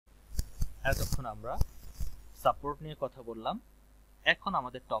এতক্ষণ আমরা সাপোর্ট নিয়ে কথা বললাম। এখন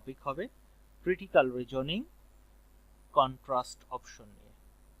আমাদের টপিক হবে ক্রিটিক্যাল রিজনিং কন্ট্রাস্ট অপশন নিয়ে।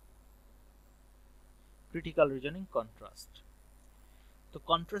 Critical reasoning contrast. তো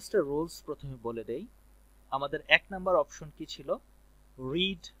কন্ট্রাস্টের রুলস প্রথমে বলে দেই। আমাদের 1 নাম্বার অপশন কি ছিল?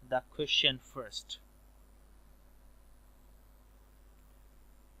 Read the question first.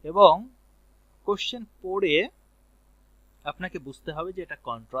 এবং কোয়েশ্চেন পড়ে আপনাকে বুঝতে হবে যে এটা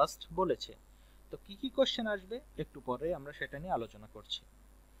কন্ট্রাস্ট বলেছে। তো কি কি কোয়েশ্চেন আসবে একটু পরে আমরা সেটা নিয়ে আলোচনা করছি।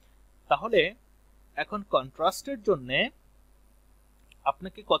 তাহলে এখন কন্ট্রাস্টের জন্য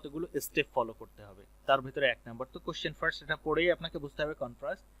আপনাকে কতগুলো স্টেপ ফলো করতে হবে। তার ভিতরে 1 নাম্বার তো কোয়েশ্চেন ফার্স্ট, এটা পড়েই আপনাকে বুঝতে হবে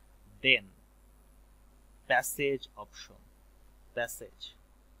কন্ট্রাস্ট। দেন প্যাসেজ অপশন।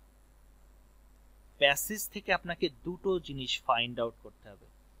 প্যাসেজ থেকে আপনাকে দুটো জিনিস ফাইন্ড আউট করতে হবে,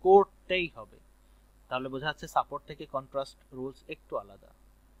 করতেই হবে। তাহলে বোঝা যাচ্ছে সাপোর্ট থেকে কন্ট্রাস্ট রুলস একটু আলাদা।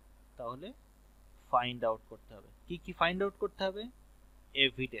 তাহলে ফাইন্ড আউট করতে হবে। কি কি ফাইন্ড আউট করতে হবে?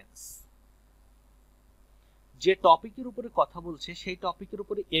 এভিডেন্স। যে টপিকের উপরে কথা বলছে সেই টপিকের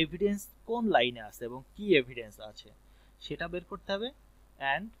উপরে এভিডেন্স কোন লাইনে আছে এবং কি এভিডেন্স আছে সেটা বের করতে হবে।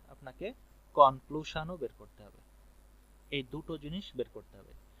 এন্ড আপনাকে কনক্লুশনও বের করতে হবে। এই দুটো জিনিস বের করতে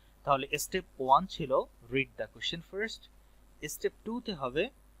হবে। তাহলে স্টেপ 1 ছিল read the question first. Step 2 তে হবে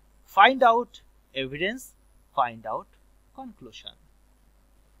find out evidence, find out conclusion.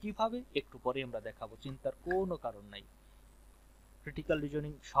 কিভাবে একটু পরে আমরা দেখাবো, চিন্তার কোনো কারণ নাই। ক্রিটিক্যাল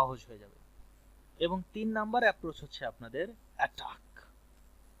রিজনিং সহজ হয়ে যাবে। এবং 3 নাম্বার অ্যাপ্রোচ হচ্ছে আপনাদের attack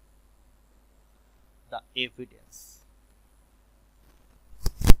the evidence.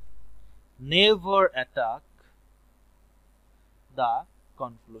 Never attack the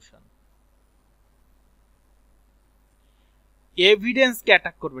conclusion. এভিডেন্সকে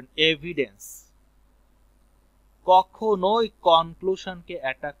attack করবেন, এভিডেন্স। কখনোই কনক্লুশনকে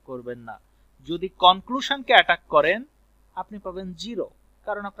অ্যাটাক করবেন না। যদি কনক্লুশনকে অ্যাটাক করেন আপনি পাবেন 0,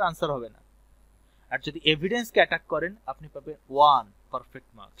 কারণ আপনার আনসার হবে না। আর যদি এভিডেন্সকে অ্যাটাক করেন আপনি পাবেন 1 পারফেক্ট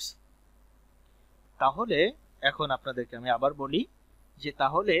মার্কস। তাহলে এখন আপনাদেরকে আমি আবার বলি যে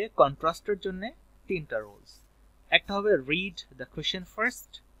তাহলে কন্ট্রাস্টের জন্য 3টা রুলস। একটা হবে read the question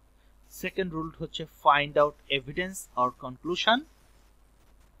first, second rule হচ্ছে find out evidence or conclusion,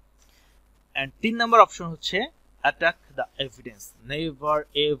 and 3 number option হচ্ছে attack the evidence. Never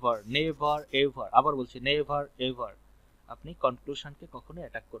ever, never ever, আবার বলছি নেভার এভার আপনি কনক্লুশনকে কখনোই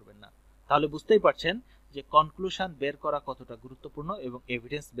অ্যাটাক করবেন না। তাহলে বুঝতেই পারছেন যে কনক্লুশন বের করা কতটা গুরুত্বপূর্ণ এবং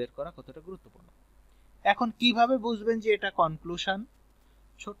এভিডেন্স বের করা কতটা গুরুত্বপূর্ণ। এখন কিভাবে বুঝবেন যে এটা কনক্লুশন?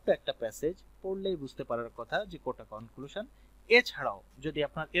 ছোট্ট একটা প্যাসেজ পড়লেই বুঝতে পারার কথা যে কোটা কনক্লুশন। এছাড়াও যদি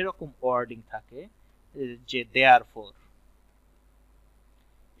আপনার এরকম ওয়ার্ডিং থাকে যে দেয়ারফর,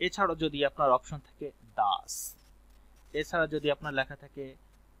 এছাড়াও যদি আপনার অপশন থাকে দাস, এছাড়া যদি আপনার লেখা থাকে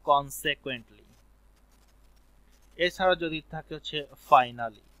কনসিকুয়েন্টলি, এছাড়াও যদি থাকে হচ্ছে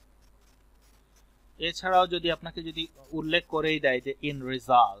ফাইনালি, এছাড়াও যদি আপনাকে যদি উল্লেখ করেই দেয় যে ইন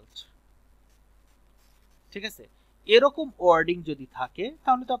রেজাল্ট, ঠিক আছে, এরকম ওয়ার্ডিং যদি থাকে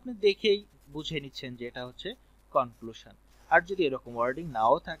তাহলে তো আপনি দেখেই বুঝে নিচ্ছেন যে এটা হচ্ছে কনক্লুশন। আর যদি এরকম ওয়ার্ডিং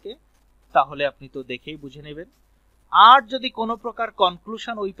নাও থাকে তাহলে আপনি তো দেখেই বুঝে নেবেন। আর যদি কোনো প্রকার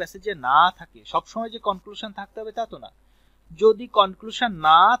কনক্লুশন ওই প্যাসেজে না থাকে, সবসময় যে কনক্লুশন থাকতে হবে তা তো না। যদি কনক্লুশন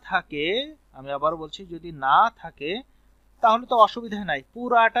না থাকে, আমি আবার বলছি যদি না থাকে তাহলে তো অসুবিধা নাই,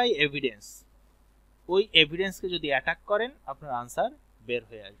 পুরাটাই এভিডেন্স। ওই এভিডেন্সকে যদি অ্যাটাক করেন আপনার আনসার বের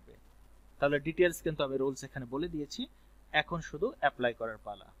হয়ে আসবে। তাহলে ডিটেইলস কিন্তু আমি রুলস এখানে বলে দিয়েছি, এখন শুধু অ্যাপ্লাই করার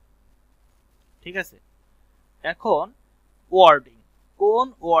পালা। ঠিক আছে, এখন ওয়ার্ডিং, কোন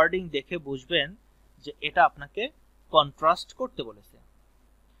ওয়ার্ডিং দেখে বুঝবেন যে এটা আপনাকে কন্ট্রাস্ট করতে বলেছে?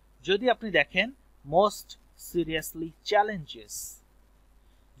 যদি আপনি দেখেন মোস্ট সিরিয়াসলি চ্যালেঞ্জেস,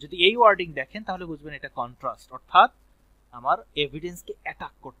 যদি এই ওয়ার্ডিং দেখেন তাহলে বুঝবেন এটা কন্ট্রাস্ট, অর্থাৎ আমার এভিডেন্সকে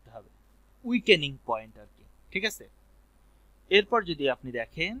অ্যাটাক করতে হবে, উইকেনিং পয়েন্ট আর কি। ঠিক আছে, এরপর যদি আপনি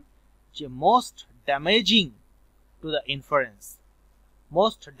দেখেন যে most damaging to the inference,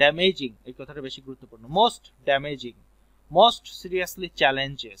 most damaging, এই কথাটা বেশি গুরুত্বপূর্ণ, most damaging, most seriously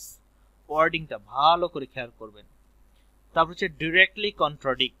challenges, ওয়ার্ডিংটা ভালো করে খেয়াল করবেন। তারপর হচ্ছে ডিরেক্টলি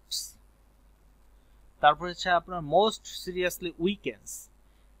কন্ট্রাডিক্টস, তারপর হচ্ছে আপনার মোস্ট সিরিয়াসলি উইকেন্স।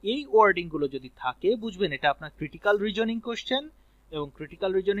 এই ওয়ার্ডিং গুলো যদি থাকে বুঝবেন এটা আপনার ক্রিটিক্যাল রিজনিং কোশ্চেন, এবং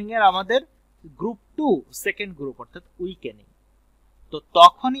ক্রিটিক্যাল রিজনিং এর আমাদের গ্রুপ 2 সেকেন্ড গ্রুপ অর্থাৎ উইকেনিং। তো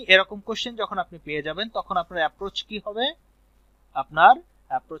তখনই এরকম কোশ্চেন যখন আপনি পেয়ে যাবেন তখন আপনার অ্যাপ্রোচ কি হবে? আপনার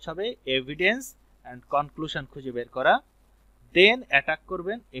অ্যাপ্রোচ হবে এভিডেন্স এন্ড কনক্লুশন খুঁজে বের করা, দেন অ্যাটাক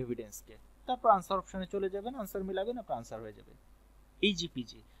করবেন এভিডেন্সকে, তারপর আনসার অপশনে চলে যাবেন, আনসার মিলাবেন, আপনার আনসার হয়ে যাবে। Easy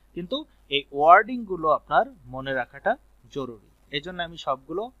PG. কিন্তু এই ওয়ার্ডিং গুলো আপনার মনে রাখাটা জরুরি। এজন্য আমি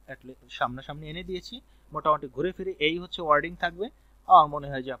সবগুলো সামনাসামনি এনে দিয়েছি, মোটামুটি ঘুরে ফিরে এই হচ্ছে ওয়ার্ডিং থাকবে। আমার মনে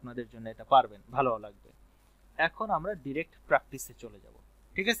হয় যে আপনাদের জন্য এটা পারবেন, ভালো লাগবে। এখন আমরা ডিরেক্ট প্র্যাকটিসে চলে যাব,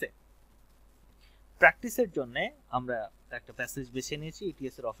 ঠিক আছে? প্র্যাকটিসের জন্য আমরা একটা প্যাসেজ বেছে নিয়েছি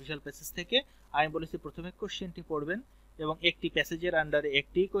ইটিএস এর অফিশিয়াল প্যাসেজ থেকে। আমি বলেছি প্রথমে কোশ্চেনটি পড়বেন এবং একটি প্যাসেজের আন্ডারে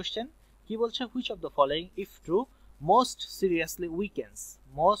একটি কোশ্চেন। কি বলছে? Which of the following if true most seriously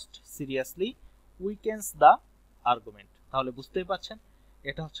উইকেন্স the argument. তাহলে বুঝতেই পাচ্ছেন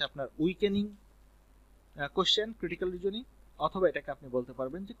এটা হচ্ছে আপনার উইকেনিং কোশ্চেন, ক্রিটিক্যাল রিজনিং, অথবা এটাকে আপনি বলতে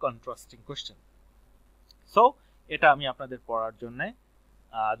পারবেন যে কন্ট্রাস্টিং কোশ্চেন। সো এটা আমি আপনাদের পড়ার জন্য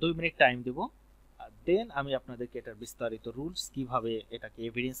 2 মিনিট টাইম দেব, দেন আমি আপনাদেরকে এটার বিস্তারিত রুলস, কিভাবে এটাকে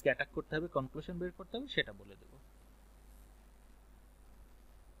এভিডেন্সকে অ্যাটাক করতে হবে, কনক্লুশন বের করতে হবে, সেটা বলে দেব।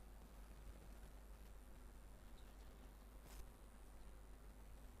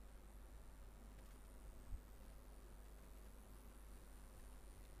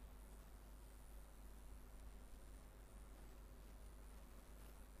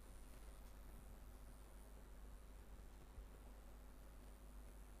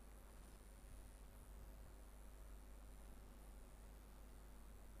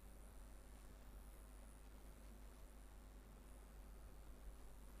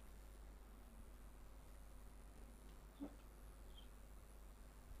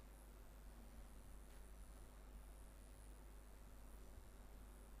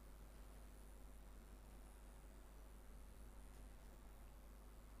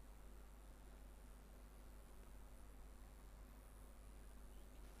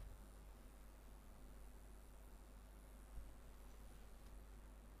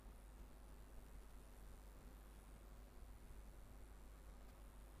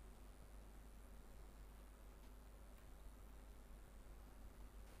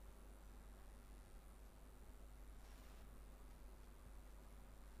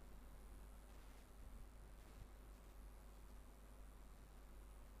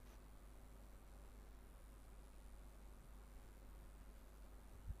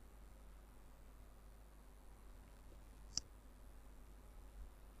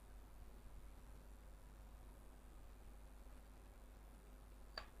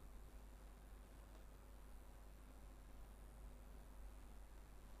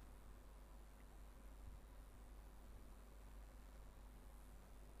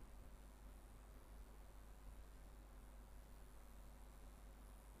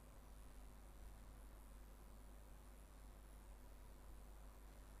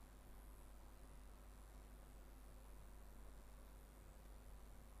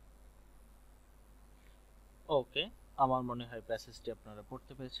 ওকে, আমার মনে হয় প্যাসেজটি আপনারা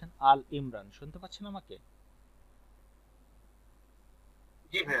পড়তে পেরেছেন। আল ইমরান, শুনতে পাচ্ছেন আমাকে?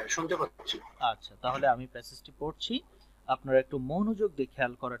 জি ভাইয়া, শুনতে পাচ্ছি। আচ্ছা, তাহলে আমি প্যাসেজটি পড়ছি, আপনারা একটু মনোযোগ দিয়ে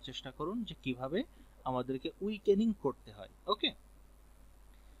খেয়াল করার চেষ্টা করুন যে কিভাবে আমাদেরকে উইকেনিং করতে হয়। ওকে,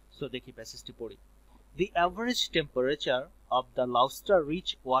 সো দেখি প্যাসেজটি পড়ি। The average temperature of the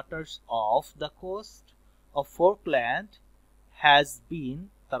lobster-rich waters of the coast of Falkland has been,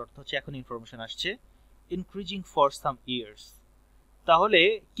 তার অর্থ হচ্ছে এখন ইনফরমেশন আসছে, increasing for some years। তাহলে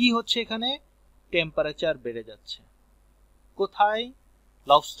কি হচ্ছে এখানে? টেম্পারেচার বেড়ে যাচ্ছে। কোথায়?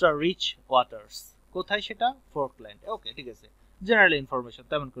 Lobster rich waters. কোথায় সেটা? ফোর্কল্যান্ড। ওকে, ঠিক আছে, জেনারেল ইনফরমেশন,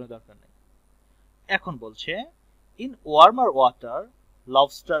 তেমন কোনো দরকার নেই। এখন বলছে in warmer water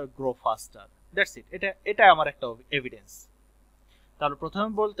lobster grow ফাস্টার। That's it, এটা আমার একটা এভিডেন্স। তাহলে প্রথমে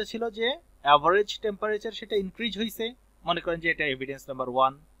বলতেছিল যে অ্যাভারেজ টেম্পারেচার সেটা ইনক্রিজ হয়েছে, মনে করেন যে এটা এভিডেন্স নাম্বার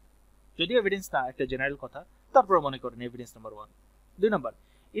 1, যদিও এভিডেন্স না, একটা জেনারেল কথা, তারপরে মনে করেন evidence number 1। 2 number,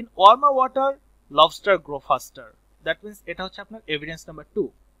 in warmer water lobster grow ফাস্টার। That means এটা হচ্ছে আপনার এভিডেন্স নাম্বার 2,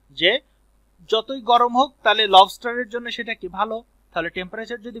 যে যতই গরম হোক তাহলে লবস্টারের জন্য সেটা কি ভালো, তাহলে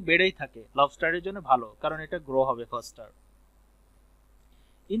টেম্পারেচার যদি বেড়েই থাকে লবস্টারের জন্য ভালো, কারণ এটা গ্রো হবে ফাস্টার।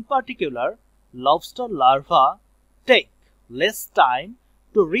 In particular lobster larvae take less time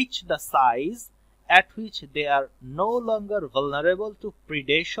to reach the size at which they are no longer vulnerable to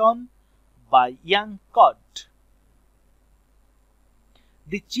predation by young cod,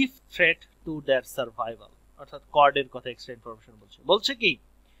 the chief threat to their survival। অর্থাৎ কডের কথা এক্সট্রা ইনফরমেশন বলছে কি,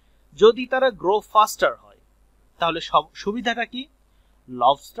 যদি তারা grow ফাস্টার হয় তাহলে সুবিধাটা কি?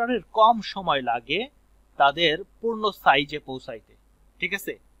 লবস্টারের কম সময় লাগে তাদের পূর্ণ সাইজে পৌঁছাইতে, ঠিক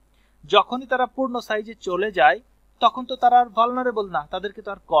আছে? যখনই তারা পূর্ণ সাইজে চলে যায় তখন তো তারা আর ভালনারেবল না, তাদেরকে তো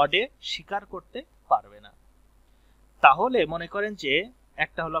আর কডে শিকার করতে পারবে না। তাহলে মনে করেন যে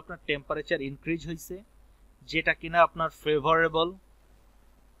একটা হলো আপনার টেম্পারেচার ইনক্রিজ হয়েছে, যেটা কিনা আপনার ফেভারেবল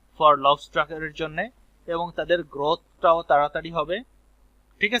ফর লবস্টারের জন্য, এবং তাদের গ্রোথটাও তাড়াতাড়ি হবে,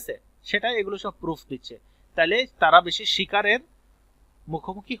 ঠিক আছে? সেটা এগুলো সব প্রুফ দিচ্ছে। তাহলে তারা বেশি শিকারের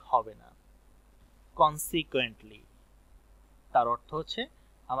মুখোমুখি হবে না। কনসিকুয়েন্টলি তার অর্থ হচ্ছে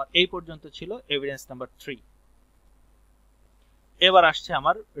আমার এই পর্যন্ত ছিল এভিডেন্স নাম্বার 3। এবার আসছে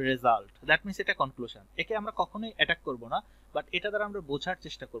আমার রেজাল্ট, দ্যাট মিন্স এটা কনক্লুশন। একে আমরা কখনোই অ্যাটাক করব না, বাট এটা দ্বারা আমরা বোঝার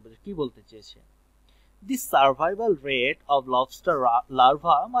চেষ্টা করব যে কি বলতে চেয়েছে। দি survival rate of lobster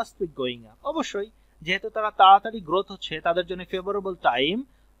larva must be going up. অবশ্যই যেহেতু তারা তাড়াতাড়ি গ্রোথ হচ্ছে, তাদের জন্য ফেভারেবল টাইম,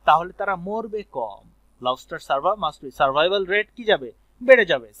 তাহলে তারা মরবে কম। Lobster server must be, survival rate কি যাবে, বেড়ে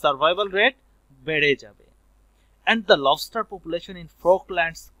যাবে, সার্ভাইভাল রেট বেড়ে যাবে। And the lobster population in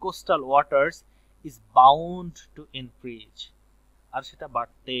Falklands coastal waters is bound to increase. আর সেটা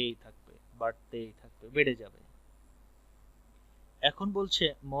বাড়তেই থাকবে, বেড়ে যাবে। এখন বলছে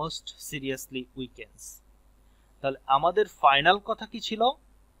most seriously weakens। তাহলে আমাদের ফাইনাল কথা কি ছিল?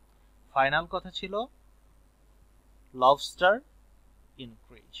 ফাইনাল কথা ছিল lobster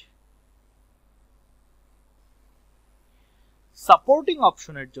increase। সাপোর্টিং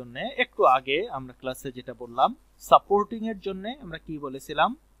অপশনের জন্য একটু আগে আমরা ক্লাসে যেটা বললাম, সাপোর্টিং এর জন্য আমরা কি বলেছিলাম,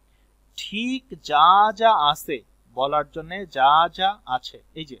 ঠিক যা যা আছে বলার জন্য যা যা আছে,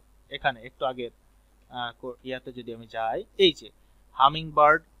 এই যে এখানে একটু আগে ইয়াতে যদি আমি যাই, এই যে হামিং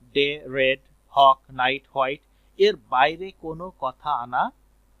বার্ড, ডে রেড, হক, নাইট হোয়াইট, এর বাইরে কোনো কথা আনা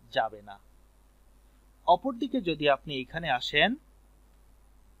যাবে না। অপরদিকে যদি আপনি এইখানে আসেন,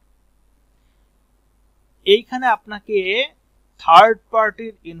 এইখানে আপনাকে থার্ড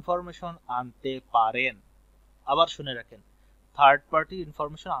পার্টির ইনফরমেশন আনতে পারেন। আবার শুনে রাখেন, থার্ড পার্টির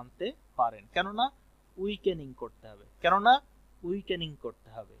ইনফরমেশন আনতে পারেন, কেননা উইকেনিং করতে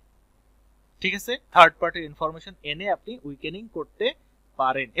হবে। ঠিক আছে, থার্ড পার্টির ইনফরমেশন এনে আপনি উইকেনিং করতে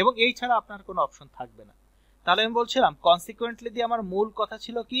পারেন, এবং এই ছাড়া আপনার কোনো অপশন থাকবে না। তাহলে আমি বলছিলাম কনসিকুয়েন্টলি দিয়ে আমার মূল কথা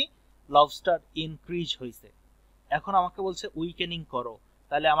ছিল কি, লবস্টার ইনক্রিজ হয়েছে। এখন আমাকে বলছে উইকেনিং করো,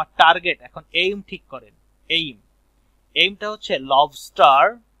 তাহলে আমার টার্গেট এখন এইম ঠিক করেন। এইমটা হচ্ছে লবস্টার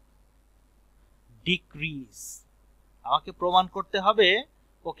ডিক্রিজ। আমাকে প্রমাণ করতে হবে,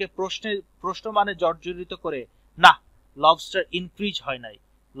 ওকে প্রশ্ন মানে জর্জরিত করে, না লবস্টার ইনক্রিজ হয় নাই,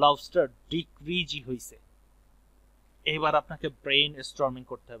 লবস্টার ডিক্রিজই হয়েছে। এবার আপনাকে ব্রেইন স্টর্মিং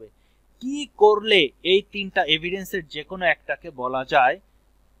করতে হবে, কি করলে এই তিনটা এভিডেন্সের যে কোনো একটাকে বলা যায়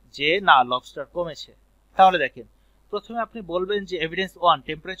যে না লবস্টার কমেছে। তাহলে দেখেন, প্রথমে আপনি বলবেন যে এভিডেন্স 1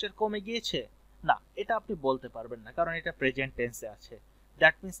 টেম্পারেচার কমে গিয়েছে, না এটা আপনি বলতে পারবেন না, কারণ এটা প্রেজেন্ট টেন্সে আছে,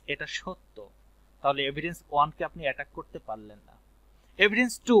 দ্যাট মিন্স এটা সত্য। তাহলে এভিডেন্স 1 কে আপনি অ্যাটাক করতে পারলেন না।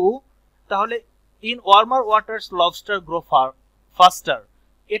 এভিডেন্স 2, তাহলে in warmer waters lobster grow ফাস্টার,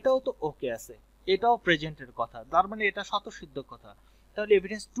 এটাও তো ওকে আছে, এটাও প্রেজেন্টের কথা, তার মানে এটা স্বতঃসিদ্ধ কথা। তাহলে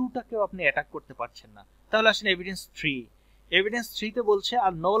এভিডেন্স 2 টাকেও আপনি অ্যাটাক করতে পারছেন না। তাহলে আসেন এভিডেন্স 3। এভিডেন্স 3 তে বলছে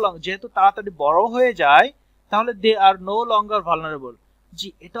আর নো লং, যেহেতু তাড়াতাড়ি বড় হয়ে যায়, তাহলে দে আর নো লঙ্গার ভালনারেবল। জি,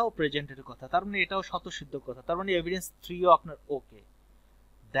 এটাও প্রেজেন্টের কথা, তার মানে এটাও স্বতঃসিদ্ধ কথা, তার মানে এভিডেন্স 3ও আপনার ওকে।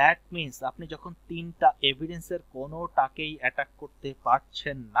 দ্যাট মিন্স আপনি যখন তিনটা এভিডেন্সের কোনোটাকেই অ্যাটাক করতে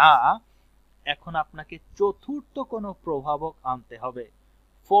পারছেন না, এখন আপনাকে চতুর্থ কোনো প্রভাবক আনতে হবে,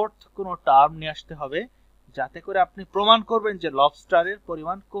 ফোর্থ কোনো টার্ম নিয়ে আসতে হবে, যাতে করে আপনি প্রমাণ করবেন যে লবস্টারের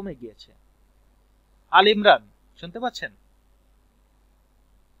পরিমাণ কমে গিয়েছে। আল ইমরান শুনতে পাচ্ছেন?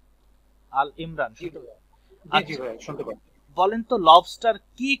 আল ইমরান শুনতে পাচ্ছি। বলেন তো লবস্টার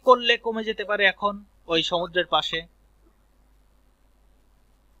কি করলে কমে যেতে পারে এখন ওই সমুদ্রের পাশে?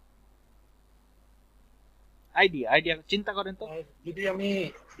 আইডিয়া চিন্তা করেন তো। যদি আমি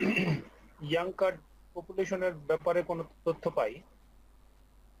ইয়াং কার্ড পপুলেশনের ব্যাপারে কোনো তথ্য পাই।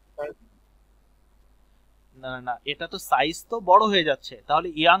 না, এটা তো সাইজ তো বড় হয়ে যাচ্ছে, তাহলে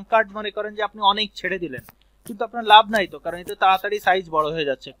ইয়াং কার্ড মনে করেন যে আপনি অনেক ছেড়ে দিলেন, কিন্তু আপনার লাভ নাই তো, কারণ এটা তাড়াতাড়ি সাইজ বড় হয়ে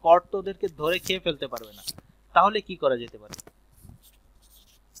যাচ্ছে, কর্ড তো ওদেরকে ধরে খেয়ে ফেলতে পারবে না। তাহলে কি করা যেতে পারে?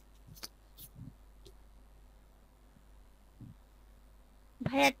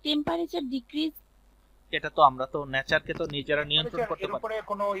 ভাইয়া টেম্পারেচার ডিক্রিজ, এটা তো আমরা তো নেচারকে তো নিজেরা নিয়ন্ত্রণ করতে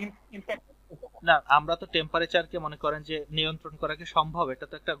পারি না। আমরা তো টেম্পারেচারকে মনে করেন যে নিয়ন্ত্রণ করা কি সম্ভব? এটা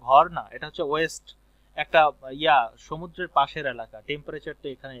তো একটা ঘর না, এটা হচ্ছে ওয়েস্ট, একটা সমুদ্রের পাশের এলাকা, টেম্পারেচার তো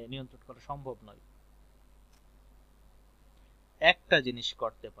এখানে নিয়ন্ত্রণ করা সম্ভব নয়। একটা জিনিস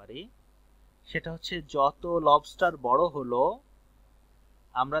করতে পারি, সেটা হচ্ছে যত লবস্টার বড় হলো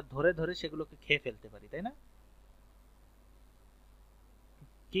আমরা ধরে ধরে সেগুলোকে খেয়ে ফেলতে পারি, তাই না?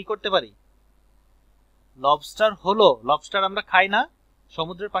 কি করতে পারি? লবস্টার হলো, লবস্টার আমরা খাই না,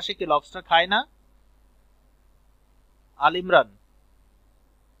 সমুদ্রের পাশে কি লবস্টার খায় না? আল ইমরান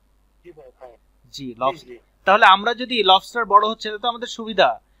জি, লবস্টার। তাহলে আমরা যদি লবস্টার বড় হচ্ছে তো আমাদের সুবিধা,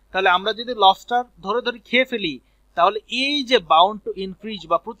 তাহলে আমরা যদি লবস্টার ধরে ধরে খেয়ে ফেলি, তাহলে এই যে বাউন্ড টু ইনক্রিজ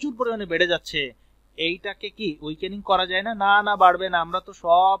বা প্রচুর পরিমাণে বেড়ে যাচ্ছে, এইটাকে কি উইকেনিং করা যায় না? না বাড়বে না, আমরা তো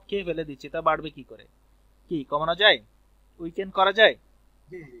সব খেয়ে ফেলে দিচ্ছি, তা বাড়বে কি করে? কি কমানো যায়? উইকেন করা যায়?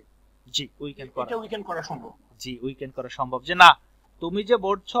 জি উইকেন্ড করা সম্ভব। জি উইকেন্ড করা সম্ভব। যে না তুমি যে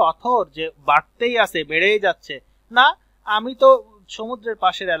বলছো অথর যে বাড়তেই আছে বেড়েই যাচ্ছে, না আমি তো সমুদ্রের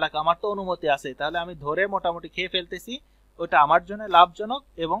পাশের এলাকা, আমার তো অনুমতি আছে, তাহলে আমি ধরে মোটামুটি খেয়ে ফেলতেছি, ওটা আমার জন্য লাভজনক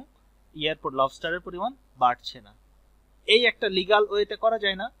এবং এরপর লবস্টারের পরিমাণ বাড়ছে না। এই একটা লিগ্যাল ওয়েতে করা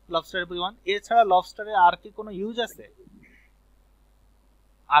যায় না লবস্টারের পরিমাণ। এছাড়া লবস্টারে আর কি কোনো ইউজ আছে?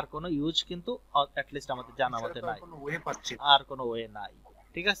 আর কোনো ইউজ কিন্তু অ্যাটলিস্ট আমাদের জানা মতে নাই, আর কোনো ওয়ে নাই।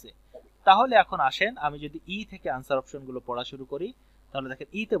 ঠিক আছে, তাহলে এখন আসেন আমি যদি ই থেকে আনসার অপশন গুলো পড়া শুরু করি, তাহলে দেখেন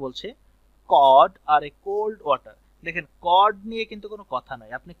ই তে বলছে কড আর এ কোল্ড ওয়াটার। দেখেন কড নিয়ে কিন্তু কোনো কথা নাই,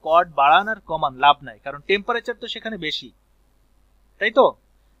 আপনি কড বাড়ান আর কমান লাভ নাই, কারণ টেম্পারেচার তো সেখানে বেশি, তাই তো?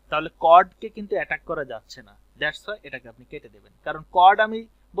 তাহলে কডকে কিন্তু অ্যাটাক করা যাচ্ছে না, দ্যাটস ওয়াই এটাকে আপনি কেটে দেবেন। কারণ কড আমি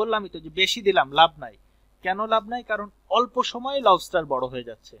বললামই তো যে বেশি দিলাম লাভ নাই। কেন লাভ নাই? কারণ অল্প সময়ে লবস্টার বড় হয়ে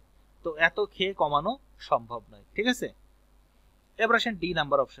যাচ্ছে, তো এত খেয়ে কমানো সম্ভব নয়। ঠিক আছে, এবার আসেন ডি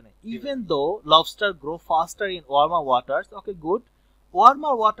নাম্বার অপশনে। Even though lobster grow ফাস্টার in warmer waters, okay good,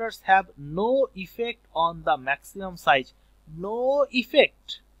 warmer waters have no effect on the maximum size. No effect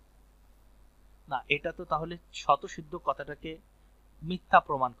না, এটা তো তাহলে শতসিদ্ধ কথাটাকে মিথ্যা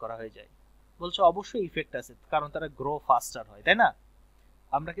প্রমাণ করা হয়ে যায়। বলছে অবশ্যই ইফেক্ট আছে, কারণ তারা গ্রো ফাস্টার হয়, তাই না?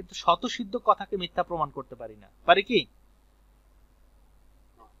 আমরা কিন্তু শতসিদ্ধ কথাকে মিথ্যা প্রমাণ করতে পারি না, পারি কি?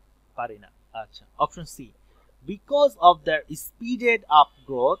 পারি না। আচ্ছা, option C, because of their speeded up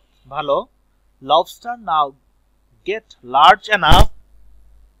growth, ভালো, lobster now get large enough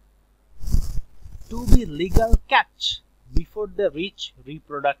to be legal catch before they reach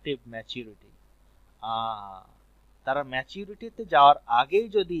reproductive maturity. তারা ম্যাচুরিটিতে যাওয়ার আগেই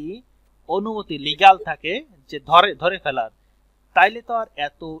যদি অনুমতি লিগ্যাল থাকে যে ধরে ফেলার, তাইলে তো আর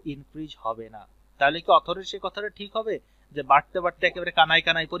এত ইনক্রিজ হবে না। তাহলে কি অথরের সে কথাটা ঠিক হবে যে বাড়তে বাড়তে একেবারে কানায়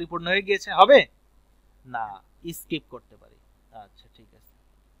কানায় পরিপূর্ণ হয়ে গিয়েছে? হবে না, স্কিপ করতে পারি। আচ্ছা ঠিক আছে,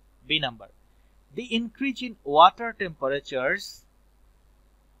 B number, the increase in water temperatures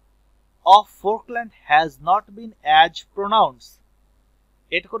of Falkland has not been as pronounced.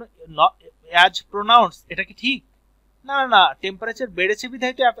 এটা কোন as pronounced, এটা কি ঠিক? না না না, টেম্পারেচার বেড়েছে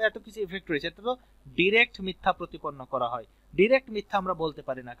বিধায় তো এত কিছু ইফেক্ট রয়েছে, এটা তো ডাইরেক্ট মিথ্যা প্রতিপন্ন করা হয়। ডাইরেক্ট মিথ্যা আমরা বলতে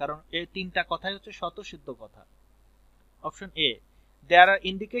পারি না, কারণ এই তিনটা কথাই হচ্ছে শতসিদ্ধ কথা। Option A, there are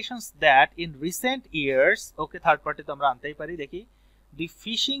indications that in recent years, okay third party তো আমরা আনতেই পারি, দেখি, the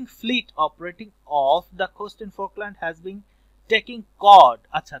fishing fleet operating off the coast in Falkland has been taking cod.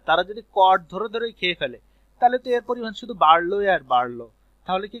 আচ্ছা, তারা যদি কড ধরে ধরে খেয়ে ফেলে, তাহলে তো এর পরিমাণ শুধু বাড়লো আর বাড়লো,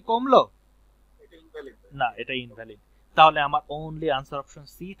 তাহলে কি কমলো? না, এটা ইনভ্যালিড। তাহলে আমার অনলি আনসার অপশন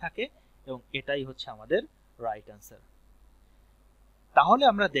সি থাকে এবং এটাই হচ্ছে আমাদের রাইট আনসার। তাহলে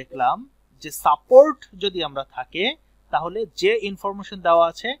আমরা দেখলাম যে সাপোর্ট যদি আমরা থাকে, তাহলে যে ইনফরমেশন দেওয়া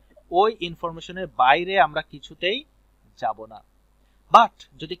আছে ওই ইনফরমেশনের বাইরে আমরা কিছুতেই যাব না। বাট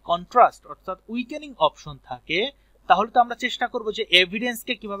যদি কন্ট্রাস্ট অর্থাৎ উইকেনিং অপশন থাকে, তাহলে তো আমরা চেষ্টা করব যে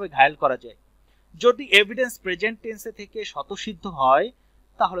এভিডেন্সকে কিভাবে ঘায়েল করা যায়। যদি এভিডেন্স প্রেজেন্ট টেন্সে থেকে শতসিদ্ধ হয়,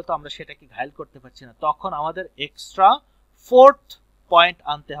 তাহলে তো আমরা সেটাকে ঘায়েল করতে পারছি না, তখন আমাদের এক্সট্রা ফোর্থ পয়েন্ট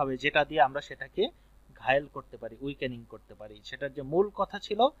আনতে হবে, যেটা দিয়ে আমরা সেটাকে ঘায়েল করতে পারি, উইকেনিং করতে পারি, সেটার যে মূল কথা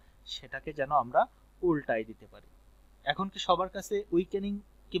ছিল সেটাকে যেন আমরা উল্টাই দিতে পারি। এখন কি সবার কাছে উইকেনিং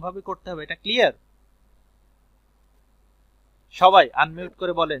কিভাবে করতে হবে এটা ক্লিয়ার? সবাই আনমিউট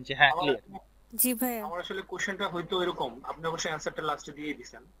করে বলেন যে হ্যাঁ ক্লিয়ার। জি ভাই, আমার আসলে কোশ্চেনটা হয়তো এরকম, আপনি অবশ্যই অ্যানসারটা লাস্টে দিয়ে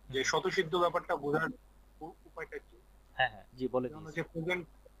দিবেন, যে শতসিদ্ধ ব্যাপারটা বোঝার উপায়টা কি? হ্যাঁ হ্যাঁ জি বলে দিন। যে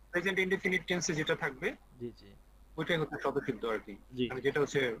প্রেজেন্ট ইনডেফিনিট টেন্সে যেটা থাকবে, জি জি, ওইটাই হচ্ছে শতসিদ্ধ আর কি, মানে যেটা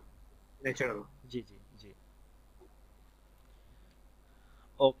হচ্ছে ন্যাচারাল। জি জি জি,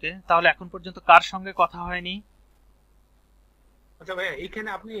 ওকে। তাহলে এখন পর্যন্ত কার সঙ্গে কথা হয়নি? আচ্ছা ভাইয়া, এইখানে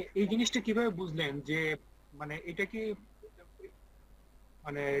আপনি এই জিনিসটা কিভাবে বুঝলেন যে মানে এটা কি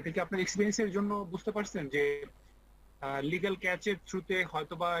আপনার এক্সপেরিয়েন্সের জন্য বুঝতে পারছেন যে লিগ্যাল ক্যাচের থ্রুতে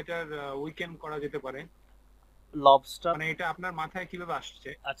হয়তোবা এটার উইকেন্ড করা যেতে পারে? লবস্টার মানে এটা আপনার মাথায় কিভাবে আসছে?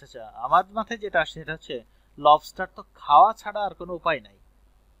 আচ্ছা আচ্ছা, আমার মাথায় যেটা আসছে সেটা হচ্ছে লবস্টার তো খাওয়া ছাড়া আর কোনো উপায় নাই,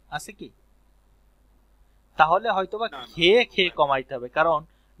 আছে কি? তাহলে হয়তোবা খেয়ে খেয়ে কমাইতে হবে, কারণ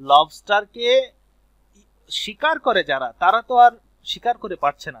লবস্টারকে শিকার করে যারা, তারা তো আর শিকার করে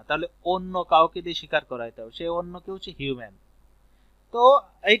পারছে না, তাহলে অন্য কাউকে দিয়ে শিকার করাইতে হবে, সে অন্য কেউ হচ্ছে হিউম্যান। তো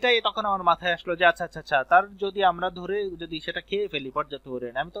এইটাই তখন আমার মাথায় আসলো যে আচ্ছা আচ্ছা আচ্ছা, তার যদি আমরা ধরে যদি সেটা খেয়ে ফেলি পর্যাপ্ত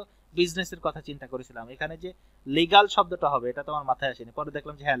পরিমাণে, আমি তো বিজনেসের কথা চিন্তা করেছিলাম, এখানে যে লিগ্যাল শব্দটা হবে এটা তো আমার মাথায় আসেনি, পরে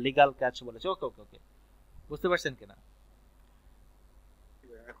দেখলাম যে হ্যাঁ লিগ্যাল ক্যাচ বলেছে। ওকে ওকে ওকে, বুঝতে পারছেন কিনা?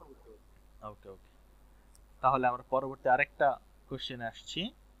 ওকে ওকে, তাহলে আমরা পরবর্তী আরেকটা কোশ্চেনে আসছি।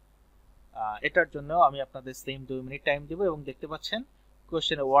 এটার জন্য আমি আপনাদের সেম 2 মিনিট টাইম দেব, এবং দেখতে পাচ্ছেন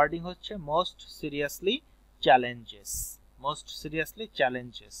কোশ্চেনের ওয়ার্ডিং হচ্ছে most seriously challenges, most seriously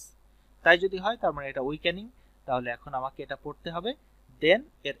challenges. তাই যদি হয় তার মানে এটা উইকেনিং, তাহলে এখন আমাকে এটা পড়তে হবে, দেন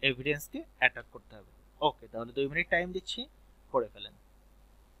এর এভিডেন্সকে অ্যাটাক করতে হবে। ওকে, তাহলে 2 মিনিট টাইম দিচ্ছি, পড়ে ফেলেন।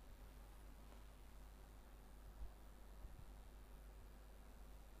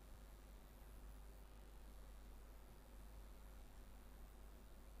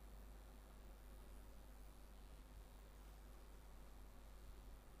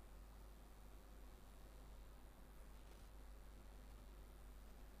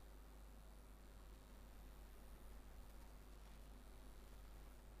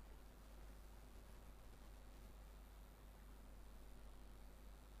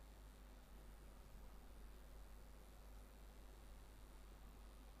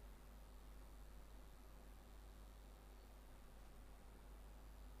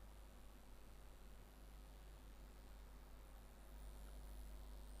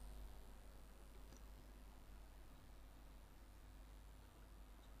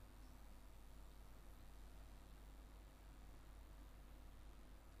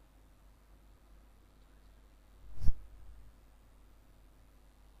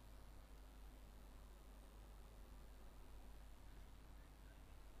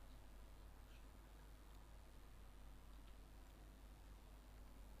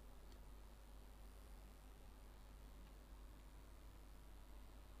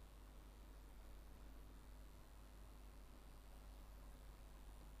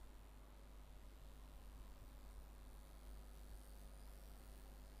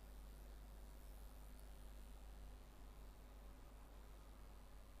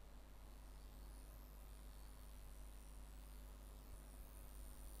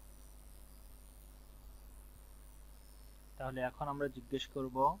 তাহলে এখন আমরা জিজ্ঞেস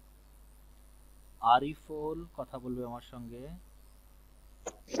করব, আরিফুল কথা বলবে আমার সঙ্গে।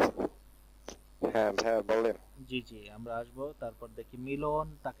 হ্যাঁ ভাই বলেন। জি জি, আমরা আসবো, তারপর দেখি মিলন,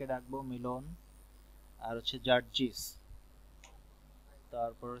 তাকে ডাকবো মিলন, আর হচ্ছে জার্জিস,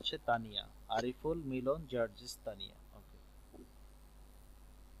 তারপর হচ্ছে তানিয়া। আরিফুল, মিলন, জার্জিস, তানিয়া। ওকে,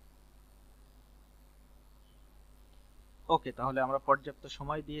 ওকে, তাহলে আমরা পর্যাপ্ত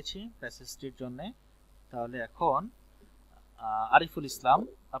সময় দিয়েছি প্যাসেজটির জন্য। তাহলে এখন আরিফুল ইসলাম,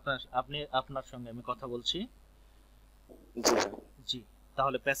 আপনার সঙ্গে আমি কথা বলছি। জি,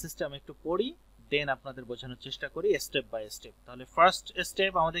 তাহলে প্যাসেজটা আমি একটু পড়ি, দেন আপনাদের বোঝানোর চেষ্টা করি স্টেপ বাই স্টেপ। তাহলে ফার্স্ট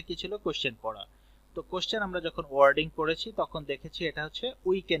স্টেপ আমাদের কি ছিল? কোশ্চেন পড়া। তো কোশ্চেন আমরা যখন ওয়ার্ডিং পড়েছি তখন দেখেছি এটা হচ্ছে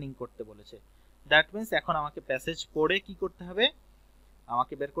উইকেনিং করতে বলেছে। দ্যাট মিন্স এখন আমাকে প্যাসেজ পড়ে কি করতে হবে?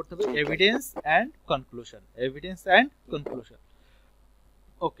 আমাকে বের করতে হবে evidence and conclusion, evidence and conclusion.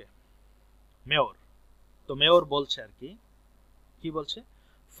 Okay, mayor, তো মেয়র বলছে আর কি, কি বলছে?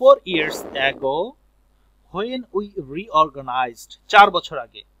 4 years ago when we reorganized, 4 বছর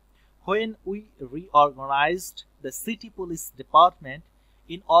আগে, when we reorganized the city police department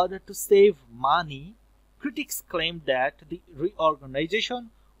in order to save money, critics claimed that the reorganization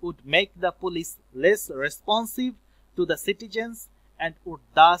would make the police less responsive to the citizens and would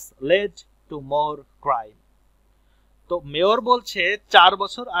thus lead to more crime. তো mayor বলছে 4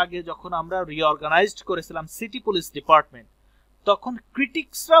 বছর আগে যখন আমরা রিঅর্গানাইজড করেছিলাম city police department, তখন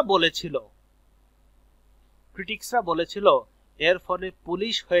ক্রিটিক্সরা বলেছিল এর ফলে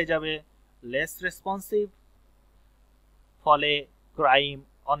পুলিশ হয়ে যাবে লেস রেসপন্সিভ, ফলে ক্রাইম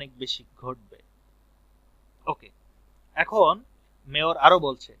অনেক বেশি ঘটবে। ওকে, এখন মেয়র আরো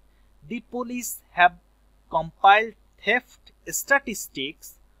বলছে, দি police have compiled theft statistics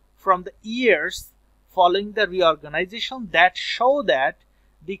from the years following the reorganization that show that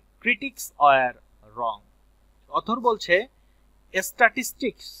the critics are wrong. Author বলছে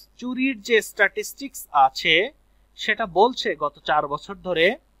স্ট্যাটিস্টিক্স, চুরির যে স্ট্যাটিস্টিক্স আছে সেটা বলছে গত 4 বছর ধরে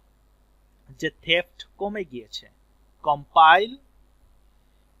যে থেফট কমে গিয়েছে, কম্পাইল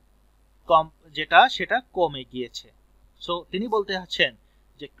যেটা সেটা কমে গিয়েছে। সো তিনি বলতে চাচ্ছেন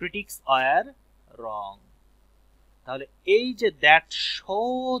যে ক্রিটিক্স আর রং। তাহলে এই যে দ্যাট শো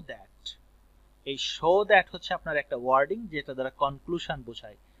দ্যাট, এই শো দ্যাট হচ্ছে আপনার একটা ওয়ার্ডিং যেটা দ্বারা কনক্লুশন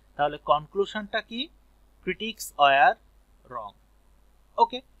বোঝায়। তাহলে কনক্লুশনটা কি? Critics R wrong.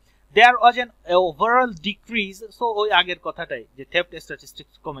 Okay, there was an overall decrease, so ওই আগের কথাটাই যে থেফট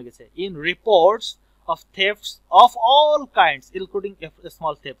স্ট্যাটিস্টিক্স কমে গেছে, in reports of থেফটস of all kinds including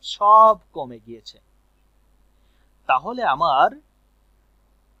small theft, সব কমে গিয়েছে। তাহলে আমার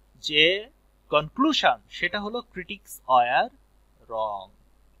যে কনক্লুশন সেটা হলো ক্রিটিক্স আর রং।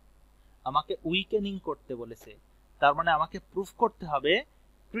 আমাকে উইকেনিং করতে বলেছে, তার মানে আমাকে প্রুফ করতে হবে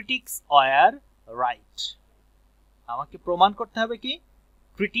ক্রিটিক্স আর রাইট। আমাকে প্রমাণ করতে হবে কি?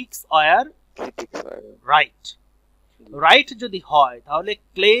 ক্রিটিক্স আর রাইট। রাইট যদি হয় তাহলে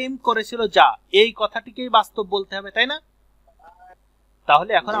ক্লেম করেছিল যা, এই কথাটিকেই বাস্তব বলতে হবে, তাই না?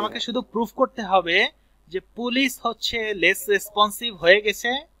 তাহলে এখন আমাকে শুধু প্রুফ করতে হবে যে পুলিশ হচ্ছে লেস রেসপন্সিভ হয়ে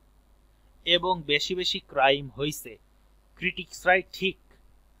গেছে এবং বেশি বেশি ক্রাইম হইছে, ক্রিটিক্সরাই ঠিক,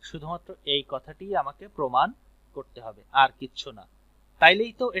 শুধুমাত্র এই কথাটি আমাকে প্রমাণ করতে হবে, আর কিচ্ছু না।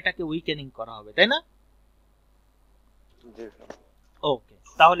 তাইলেই তো এটাকে উইকেনিং করা হবে, তাই না? ওকে,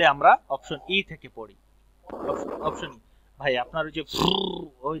 তাহলে আমরা অপশন ই থেকে পড়ি। অপশন ভাই, আপনার ওই যে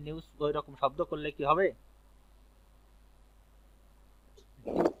ওই নিউজ ওই রকম শব্দ করলে কি হবে?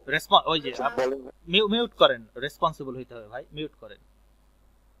 ওই যে মিউট করেন, রেসপন্সিবল হইতে হবে ভাই, মিউট করেন।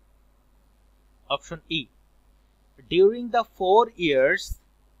 Option E, during the 4 years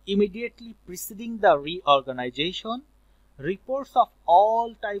immediately preceding the reorganization, reports of all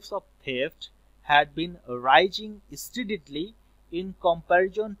types of theft had been rising steadily in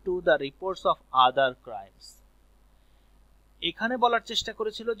comparison to the reports of other crimes. এখানে বলার চেষ্টা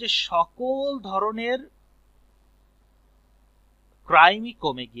করেছিল যে সকল ধরনের ক্রাইমই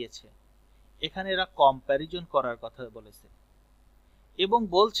কমে গিয়েছে, এখানে এরা কম্প্যারিজন করার কথা বলেছে এবং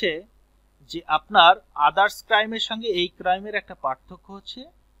বলছে যে আপনার আদার্স ক্রাইমের সঙ্গে এই ক্রাইমের একটা পার্থক্য হচ্ছে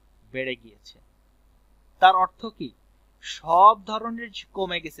বেড়ে গিয়েছে। তার অর্থ কি? সব ধরনের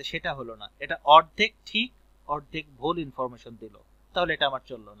কমে গেছে সেটা হলো না, এটা অর্ধেক ঠিক অর্ধেক ভুল ইনফরমেশন দিল, তাহলে এটা আমার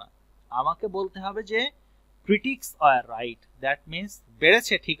চললো না। আমাকে বলতে হবে যে critics R right, that means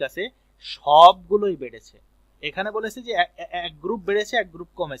বেড়েছে, ঠিক আছে, সবগুলোই বেড়েছে। এখানে বলেছে যে এক গ্রুপ বেড়েছে এক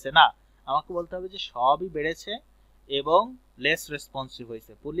গ্রুপ কমেছে, না, আমাকে বলতে হবে যে সবই বেড়েছে এবং লেস রেসপন্সিভ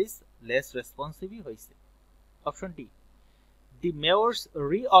হয়েছে, পুলিশ লেস রেসপন্সিভই হয়েছে। Option D, the mayor's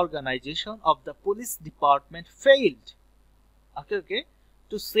reorganization of the police department failed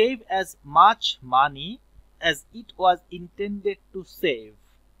to save as much money as it was intended to save.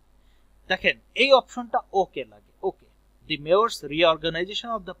 দেখেন এই অপশনটা ওকে লাগে, ওকে, the mayor's reorganization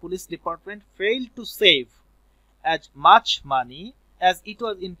of the police department failed to save as much money as it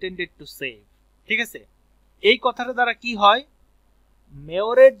was intended to save, ঠিক আছে? এই কথাটা দ্বারা কি হয়,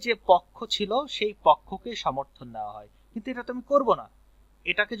 মেয়রের যে পক্ষ ছিল সেই পক্ষকে সমর্থন নেওয়া হয়, কিন্তু এটা তো আমি করবো না।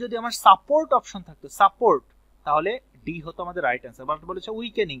 এটাকে যদি আমার সাপোর্ট অপশন থাকতো, সাপোর্ট, তাহলে ডি হতো আমাদের রাইট অ্যান্সার। বাট বলেছে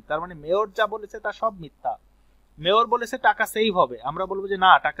উইকেনিং, তার মানে মেয়র যা বলেছে তা সব মিথ্যা। মেয়র বলেছে টাকা সেভ হবে, আমরা বলবো যে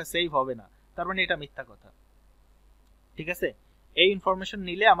না, টাকা সেভ হবে না, তার মানে এটা মিথ্যা কথা, ঠিক আছে? এই ইনফরমেশন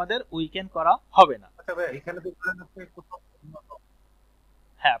নিলে আমাদের উইকেন করা হবে না।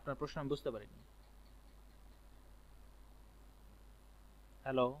 হ্যাঁ, আপনার প্রশ্ন আমি বুঝতে পারিনি।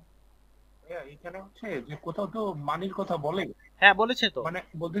 হ্যালো, এখানে হচ্ছে যে কোথাও তো মানির কথা বলে। হ্যাঁ বলেছে তো, মানে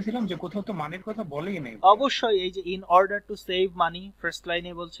বলতেছিলাম যে কোথাও তো মানির কথা বলেই নেই। অবশ্যই এই যে in order to save money first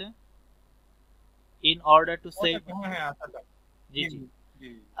লাইনে বলছে, ইন অর্ডার টু সেভ। হ্যাঁ, আচ্ছা, জি জি।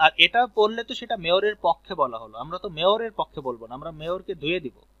 আর এটা বললে তো সেটা মেয়রের পক্ষে বলা হলো, আমরা তো মেয়রের পক্ষে বলবো না, আমরা মেয়রকে ধুয়ে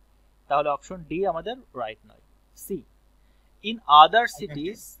দিব, তাহলে অপশন ডি আমাদের রাইট নয়। C, in other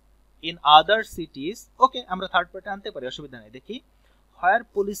সিটিজ, in other সিটিজ, ওকে, আমরা থার্ড পার্টে আনতে পারি, অসুবিধা নেই। দেখি, where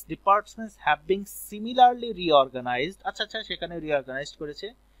police departments have been similarly reorganized, আচ্ছা আচ্ছা, সেখানে reorganized করেছে,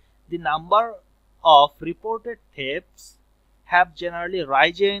 the number of reported thefts have generally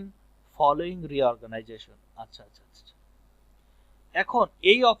risen following reorganization. আচ্ছা আচ্ছা আচ্ছা, এখন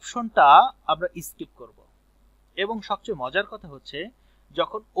এই অপশনটা আমরা স্কিপ করব। এবং সবচেয়ে মজার কথা হচ্ছে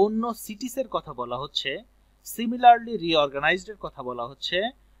যখন অন্য সিটিসের কথা বলা হচ্ছে, সিমিলারলি রিঅর্গানাইজড এর কথা বলা হচ্ছে,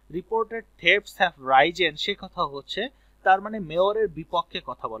 রিপোর্টেড থেফটস হ্যাভ রাইজেন সে কথা হচ্ছে, তার মানে মেয়রের বিপক্ষে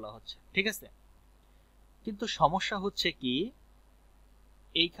কথা বলা হচ্ছে, ঠিক আছে? কিন্তু সমস্যা হচ্ছে কি,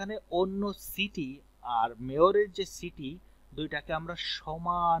 এইখানে অন্য সিটি আর মেয়রের যে সিটি দুইটাকে আমরা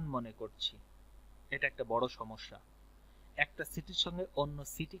সমান মনে করছি, এটা একটা বড় সমস্যা। একটা সিটির সঙ্গে অন্য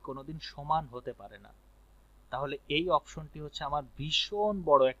সিটি কোনোদিন সমান হতে পারে না। তাহলে এই অপশনটি হচ্ছে আমার ভীষণ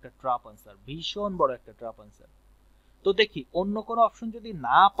বড় একটা ট্র্যাপ আনসার, ভীষণ বড় একটা ট্র্যাপ আনসার। তো দেখি অন্য কোনো অপশন যদি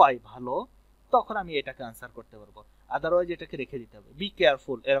না পাই ভালো, তখন আমি এটাকে আনসার করতে পারবো, আদারওয়াইজ এটাকে রেখে দিতে হবে। বি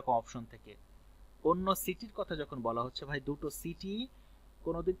কেয়ারফুল এরকম অপশন থেকে। অন্য সিটির কথা যখন বলা হচ্ছে, ভাই দুটো সিটি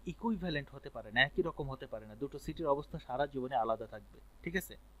কোনোদিন ইকুইভ্যালেন্ট হতে পারে না, একই রকম হতে পারে না, দুটো সিটির অবস্থা সারা জীবনে আলাদা থাকবে, ঠিক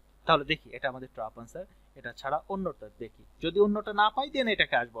আছে? তাহলে দেখি এটা আমাদের ট্র্যাপ আনসার, এটা ছাড়া অন্যটা দেখি, যদি অন্যটা না পাই দেন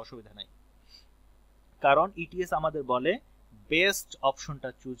এটাকে আসবো, অসুবিধা নাই। কারণ ইটিএস আমাদের বলে বেস্ট অপশনটা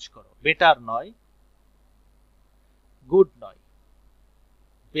চুজ করো, বেটার নয়, গুড নয়,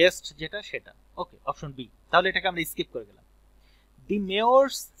 বেস্ট যেটা সেটা। ওকে, অপশন বি, তাহলে এটাকে আমরা স্কিপ করে গেলাম। দি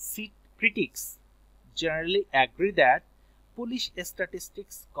মেয়রস critics generally agree that police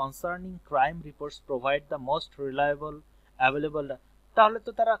statistics concerning crime reports provide the most reliable available, তাহলে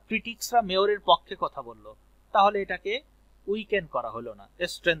তো তারা ক্রিটিক্সরা মেয়রের পক্ষে কথা বললো, তাহলে এটাকে উইকেন করা হলো না,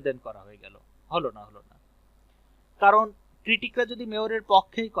 স্ট্রেনথেন করা হয়ে গেল, হলো না, হলো না। কারণ ক্রিটিকরা যদি মেয়রের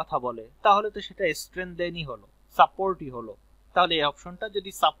পক্ষেই কথা বলে তাহলে তো সেটা স্ট্রেনথেনই হলো, সাপোর্টই হলো, তাহলে এই অপশনটা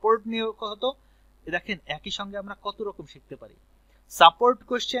যদি সাপোর্ট নিয়ে হতো, দেখেন একই সঙ্গে আমরা কত রকম শিখতে পারি। সাপোর্ট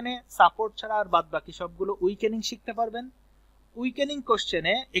কোশ্চেনে সাপোর্ট ছাড়া আর বাদ বাকি সবগুলো উইকেনিং শিখতে পারবেন। উইকেনিং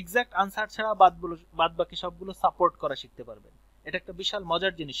কোশ্চেনে এক্সাক্ট আনসার ছাড়া বাদ বাকি সবগুলো সাপোর্ট করা শিখতে পারবেন। এটা একটা বিশাল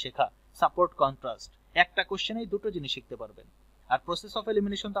মজার জিনিস শেখা, সাপোর্ট কন্ট্রাস্ট। একটা কোশ্চেনেই দুটো জিনিস শিখতে পারবেন। আর প্রসেস অফ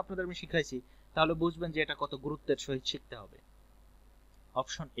এলিমিনেশন তো আপনাদের আমি শিখাইছি, তাহলে বুঝবেন যে এটা কত গুরুত্বের সহিত শিখতে হবে।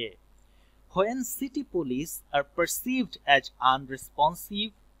 Option A, when city police are perceived as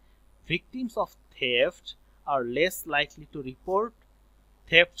unresponsive, victims of theft are less likely to report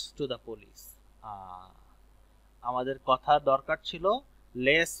thefts to the police. আমাদের কথা দরকার ছিল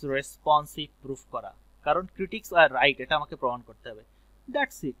লেস রেসপন্সিভ প্রুফ করা, কারণ ক্রিটিক্স আর রাইট এটা আমাকে প্রমাণ করতে হবে।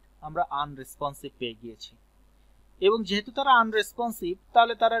 দ্যাটস ইট, আমরা আনরেসপন্সিভ পেয়ে গিয়েছি। এবং যেহেতু তারা আনরেসপন্সিভ,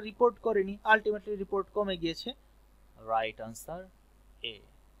 তাহলে তারা রিপোর্ট করেনি, আলটিমেটলি রিপোর্ট কমে গিয়েছে। রাইট আনসার এ।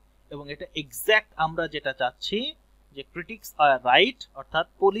 এবং এটা এক্স্যাক্ট আমরা যেটা চাচ্ছি, যে ক্রিটিক্স আর রাইট, অর্থাৎ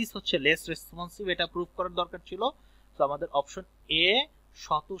পুলিশ হচ্ছে লেস রেসপন্সিভ, এটা প্রুফ করার দরকার ছিল। তো আমাদের অপশন এ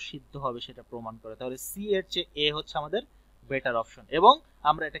স্বতঃসিদ্ধ হবে সেটা প্রমাণ করে। তাহলে সি এর চেয়ে এ হচ্ছে আমাদের বেটার অপশন। এবং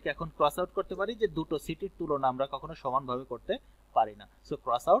আমরা এটাকে এখন ক্রস আউট করতে পারি যে দুটো সিটির তুলনা আমরা কখনো সমানভাবে করতে পারি না। সো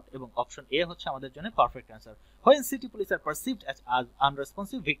ক্রস আউট, এবং অপশন এ হচ্ছে আমাদের জন্য perfect answer. When city police are perceived as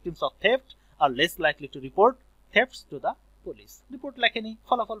unresponsive, victims of theft are less likely to report thefts to the police. Report লেখেনি,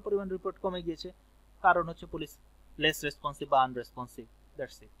 ফলাফল পরিমাণ রিপোর্ট কমে গিয়েছে, কারণ হচ্ছে পুলিশ লেস রেসপন্সিভ বা আনরেসপন্সিভ।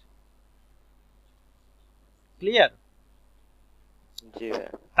 That's it. ক্লিয়ার? জি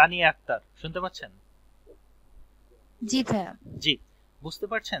ভাইয়া। তানিয়া আক্তার শুনতে পাচ্ছেন? জি ভাইয়া। জি, বুঝতে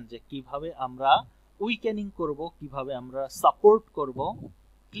পারছেন যে কিভাবে আমরা উইকেনিং করব, কিভাবে আমরা সাপোর্ট করব?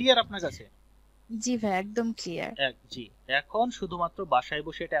 ক্লিয়ার আপনার কাছে? জি ভাইয়া, একদম ক্লিয়ার। জি, এখন শুধুমাত্র বাসায়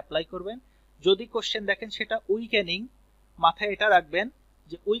বসে এটা অ্যাপ্লাই করবেন। যদি কোশ্চেন দেখেন সেটা উইকেনিং, মাথায় এটা রাখবেন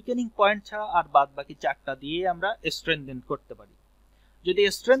যে উইকেনিং পয়েন্ট ছাড়া আর বাদ বাকি চারটা দিয়ে আমরা স্ট্রেনথেন করতে পারি। যদি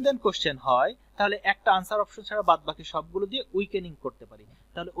স্ট্রেনথেন কোশ্চেন হয়, তাহলে একটা আনসার অপশন ছাড়া বাদ বাকি সবগুলো দিয়ে উইকেনিং করতে পারি।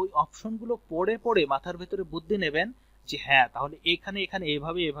 তাহলে ওই অপশনগুলো পড়ে পড়ে মাথার ভেতরে বুদ্ধি নেবেন যে হ্যাঁ, তাহলে এখানে এখানে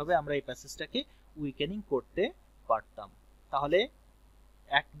এভাবে আমরা এই প্যাসেজটাকে উইকেনিং করতে পারতাম। তাহলে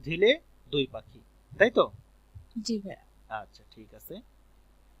এক ঢিলে দুই পাখি, তাই তো? জি ভাইয়া। আচ্ছা, ঠিক আছে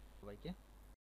সবাইকে।